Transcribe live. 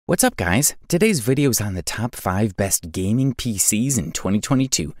What's up, guys? Today's video is on the top 5 best gaming PCs in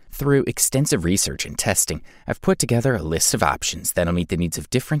 2022. Through extensive research and testing, I've put together a list of options that'll meet the needs of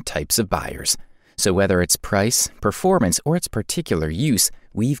different types of buyers. So whether it's price, performance, or its particular use,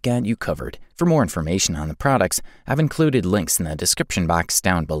 we've got you covered. For more information on the products, I've included links in the description box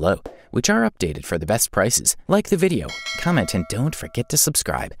down below, which are updated for the best prices. Like the video, comment, and don't forget to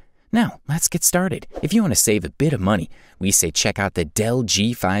subscribe. Now, let's get started. If you want to save a bit of money, we say check out the Dell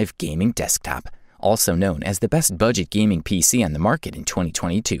G5 Gaming Desktop, also known as the best budget gaming PC on the market in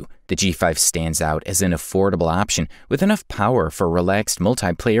 2022. The G5 stands out as an affordable option with enough power for relaxed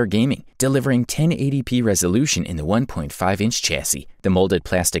multiplayer gaming, delivering 1080p resolution in the 1.5-inch chassis. The molded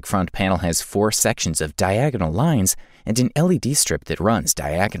plastic front panel has 4 sections of diagonal lines and an LED strip that runs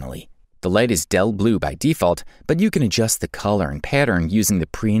diagonally. The light is Dell Blue by default, but you can adjust the color and pattern using the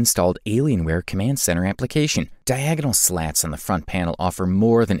pre-installed Alienware Command Center application. Diagonal slats on the front panel offer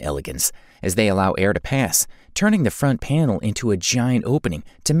more than elegance, as they allow air to pass, turning the front panel into a giant opening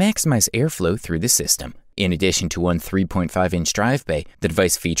to maximize airflow through the system. In addition to one 3.5-inch drive bay, the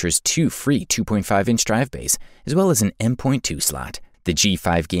device features 2 free 2.5-inch drive bays, as well as an M.2 slot. The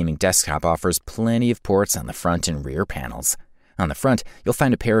G5 Gaming Desktop offers plenty of ports on the front and rear panels. On the front, you'll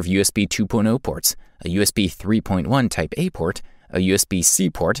find a pair of USB 2.0 ports, a USB 3.1 Type-A port, a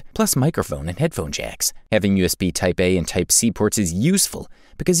USB-C port, plus microphone and headphone jacks. Having USB Type-A and Type-C ports is useful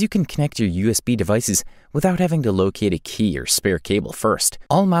because you can connect your USB devices without having to locate a key or spare cable first.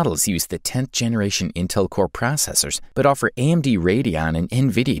 All models use the 10th generation Intel Core processors, but offer AMD Radeon and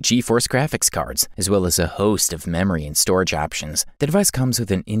NVIDIA GeForce graphics cards, as well as a host of memory and storage options. The device comes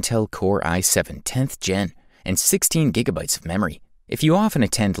with an Intel Core i7 10th Gen, and 16 gigabytes of memory. If you often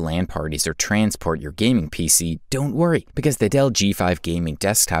attend LAN parties or transport your gaming PC, don't worry, because the Dell G5 Gaming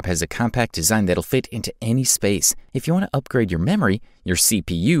Desktop has a compact design that'll fit into any space. If you want to upgrade your memory, your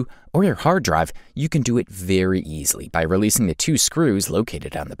CPU, or your hard drive, you can do it very easily by releasing the 2 screws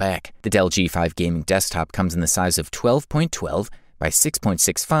located on the back. The Dell G5 Gaming Desktop comes in the size of 12.12 by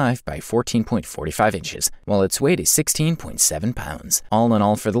 6.65 by 14.45 inches, while its weight is 16.7 pounds. All in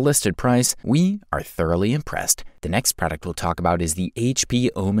all, for the listed price, we are thoroughly impressed. The next product we'll talk about is the HP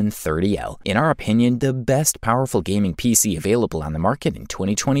Omen 30L. In our opinion, the best powerful gaming PC available on the market in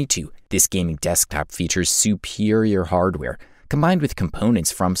 2022. This gaming desktop features superior hardware, combined with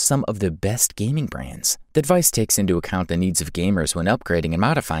components from some of the best gaming brands. The device takes into account the needs of gamers when upgrading and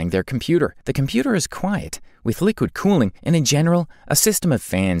modifying their computer. The computer is quiet, with liquid cooling, and in general, a system of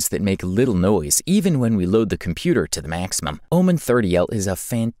fans that make little noise even when we load the computer to the maximum. Omen 30L is a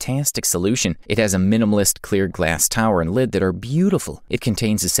fantastic solution. It has a minimalist clear glass tower and lid that are beautiful. It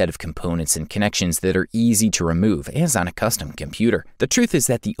contains a set of components and connections that are easy to remove, as on a custom computer. The truth is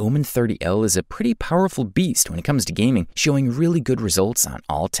that the Omen 30L is a pretty powerful beast when it comes to gaming, showing really good results on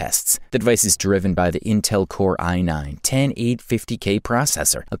all tests. The device is driven by the Intel Core i9 10850K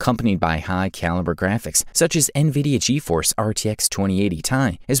processor, accompanied by high-caliber graphics, such as NVIDIA GeForce RTX 2080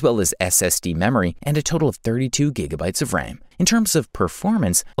 Ti, as well as SSD memory and a total of 32 gigabytes of RAM. In terms of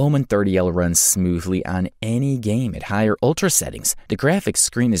performance, Omen 30L runs smoothly on any game at higher ultra settings. The graphics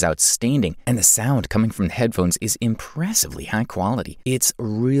screen is outstanding, and the sound coming from the headphones is impressively high quality. It's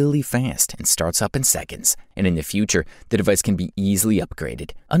really fast and starts up in seconds, and in the future, the device can be easily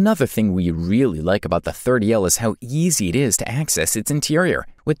upgraded. Another thing we really like about the 30L is how easy it is to access its interior.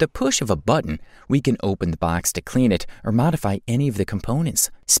 With the push of a button, we can open the box to clean it or modify any of the components.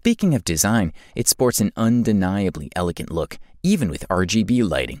 Speaking of design, it sports an undeniably elegant look, even with RGB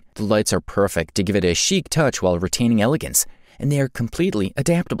lighting. The lights are perfect to give it a chic touch while retaining elegance, and they are completely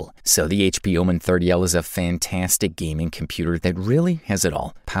adaptable. So the HP Omen 30L is a fantastic gaming computer that really has it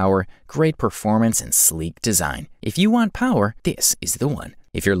all: power, great performance, and sleek design. If you want power, this is the one.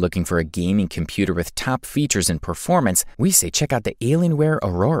 If you're looking for a gaming computer with top features and performance, we say check out the Alienware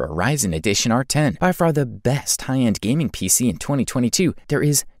Aurora Ryzen Edition R10. By far the best high-end gaming PC in 2022. There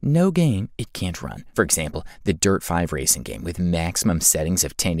is no game it can't run. For example, the Dirt 5 racing game with maximum settings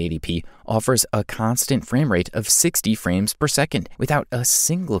of 1080p offers a constant frame rate of 60 frames per second without a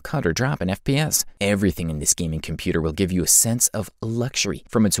single cut or drop in FPS. Everything in this gaming computer will give you a sense of luxury.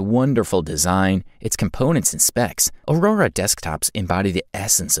 From its wonderful design, its components and specs, Aurora desktops embody the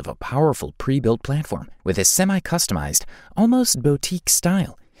essence of a powerful pre-built platform with a semi-customized, almost boutique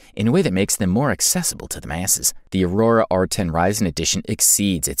style in a way that makes them more accessible to the masses. The Aurora R10 Ryzen Edition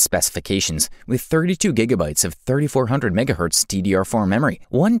exceeds its specifications with 32 gigabytes of 3400 MHz DDR4 memory,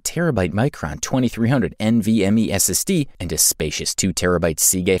 1 terabyte Micron 2300 NVMe SSD, and a spacious 2 terabyte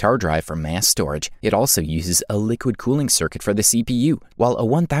Seagate hard drive for mass storage. It also uses a liquid cooling circuit for the CPU, while a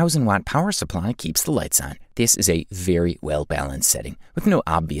 1000 watt power supply keeps the lights on. The This is a very well-balanced setting, with no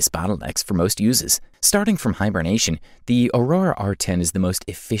obvious bottlenecks for most uses. Starting from hibernation, the Aurora R10 is the most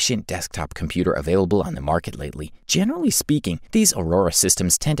efficient desktop computer available on the market lately. Generally speaking, these Aurora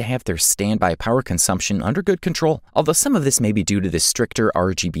systems tend to have their standby power consumption under good control, although some of this may be due to the stricter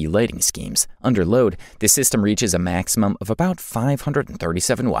RGB lighting schemes. Under load, the system reaches a maximum of about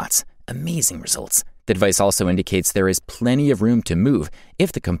 537 watts. Amazing results. The device also indicates there is plenty of room to move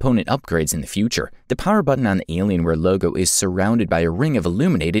if the component upgrades in the future. The power button on the Alienware logo is surrounded by a ring of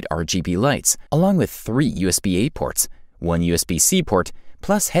illuminated RGB lights, along with 3 USB-A ports, 1 USB-C port,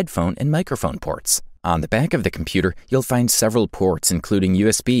 plus headphone and microphone ports. On the back of the computer, you'll find several ports including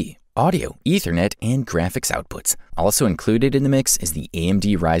USB, audio, Ethernet, and graphics outputs. Also included in the mix is the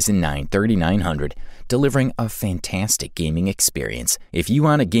AMD Ryzen 9 3900, delivering a fantastic gaming experience. If you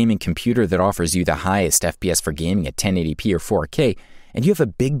want a gaming computer that offers you the highest FPS for gaming at 1080p or 4K, and you have a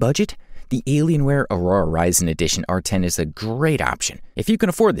big budget, the Alienware Aurora Ryzen Edition R10 is a great option. If you can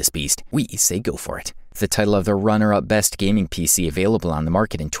afford this beast, we say go for it. The title of the runner-up best gaming PC available on the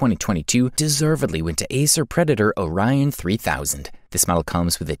market in 2022 deservedly went to Acer Predator Orion 3000. This model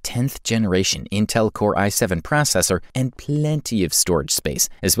comes with a 10th generation Intel Core i7 processor and plenty of storage space,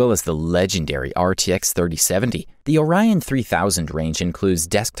 as well as the legendary RTX 3070. The Orion 3000 range includes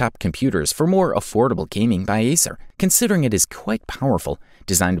desktop computers for more affordable gaming by Acer. Considering it is quite powerful,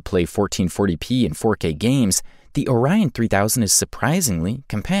 designed to play 1440p and 4K games, the Orion 3000 is surprisingly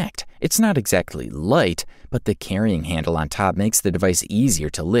compact. It's not exactly light, but the carrying handle on top makes the device easier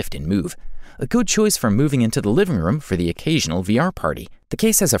to lift and move. A good choice for moving into the living room for the occasional VR party. The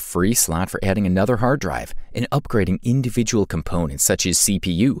case has a free slot for adding another hard drive, and upgrading individual components such as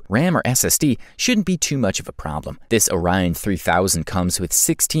CPU, RAM, or SSD shouldn't be too much of a problem. This Orion 3000 comes with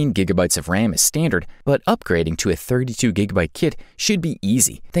 16 GB of RAM as standard, but upgrading to a 32 GB kit should be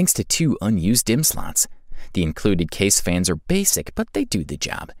easy thanks to 2 unused DIMM slots. The included case fans are basic, but they do the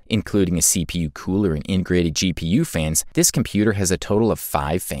job. Including a CPU cooler and integrated GPU fans, this computer has a total of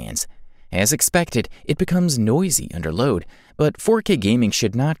 5 fans. As expected, it becomes noisy under load, but 4K gaming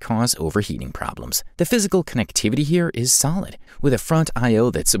should not cause overheating problems. The physical connectivity here is solid, with a front I/O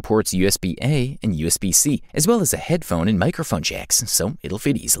that supports USB-A and USB-C, as well as a headphone and microphone jacks, so it'll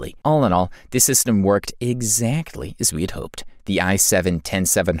fit easily. All in all, this system worked exactly as we had hoped. The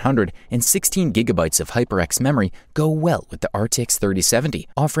i7-10700 and 16 GB of HyperX memory go well with the RTX 3070,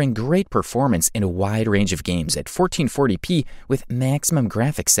 offering great performance in a wide range of games at 1440p with maximum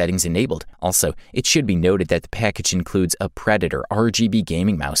graphics settings enabled. Also, it should be noted that the package includes a Predator RGB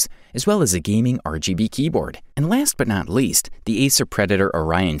gaming mouse, as well as a gaming RGB keyboard. And last but not least, the Acer Predator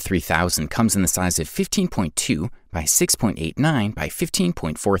Orion 3000 comes in the size of 15.2 by 6.89 by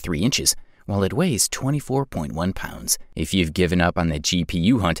 15.43 inches, while it weighs 24.1 pounds. If you've given up on the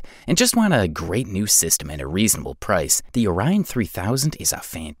GPU hunt and just want a great new system at a reasonable price, the Orion 3000 is a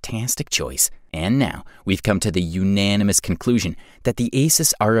fantastic choice. And now, we've come to the unanimous conclusion that the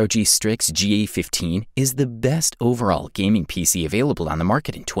Asus ROG Strix GA15 is the best overall gaming PC available on the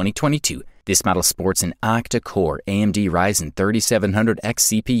market in 2022. This model sports an octa-core AMD Ryzen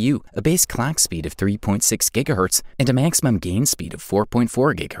 3700X CPU, a base clock speed of 3.6 GHz, and a maximum gain speed of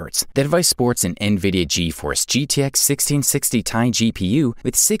 4.4 GHz. The device sports an NVIDIA GeForce GTX 1660 Ti GPU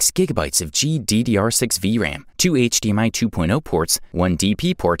with 6 GB of GDDR6 VRAM, 2 HDMI 2.0 ports, 1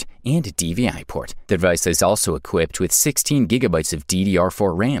 DP port, and a DVI port. The device is also equipped with 16 GB of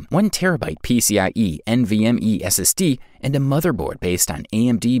DDR4 RAM, 1 TB PCIe NVMe SSD, and a motherboard based on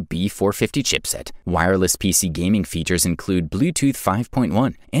AMD B450 chipset. Wireless PC gaming features include Bluetooth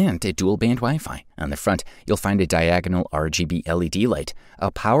 5.1 and a dual-band Wi-Fi. On the front, you'll find a diagonal RGB LED light,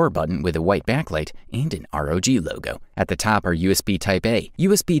 a power button with a white backlight, and an ROG logo. At the top are USB Type-A,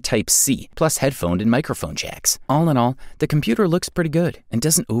 USB Type-C, plus headphone and microphone jacks. All in all, the computer looks pretty good and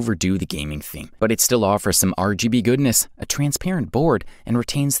doesn't overdo the gaming theme, but it still offers some RGB goodness, a transparent board, and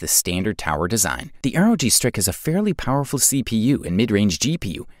retains the standard tower design. The ROG Strix is a fairly powerful CPU and mid-range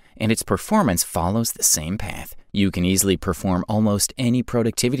GPU, and its performance follows the same path. You can easily perform almost any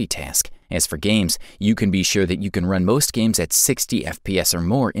productivity task. As for games, you can be sure that you can run most games at 60 FPS or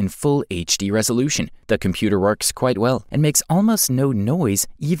more in full HD resolution. The computer works quite well and makes almost no noise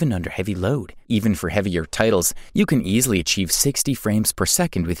even under heavy load. Even for heavier titles, you can easily achieve 60 frames per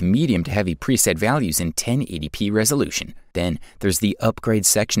second with medium to heavy preset values in 1080p resolution. Then there's the upgrade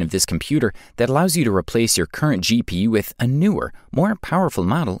section of this computer that allows you to replace your current GPU with a newer, more powerful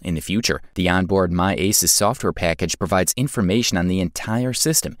model in the future. The onboard My Asus software package provides information on the entire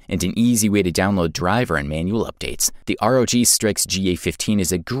system and an easy way to download driver and manual updates. The ROG Strix GA15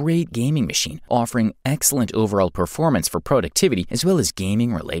 is a great gaming machine, offering excellent overall performance for productivity as well as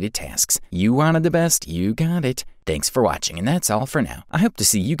gaming-related tasks. You wanted the best, you got it. Thanks for watching, and that's all for now. I hope to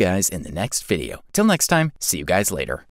see you guys in the next video. Till next time, see you guys later.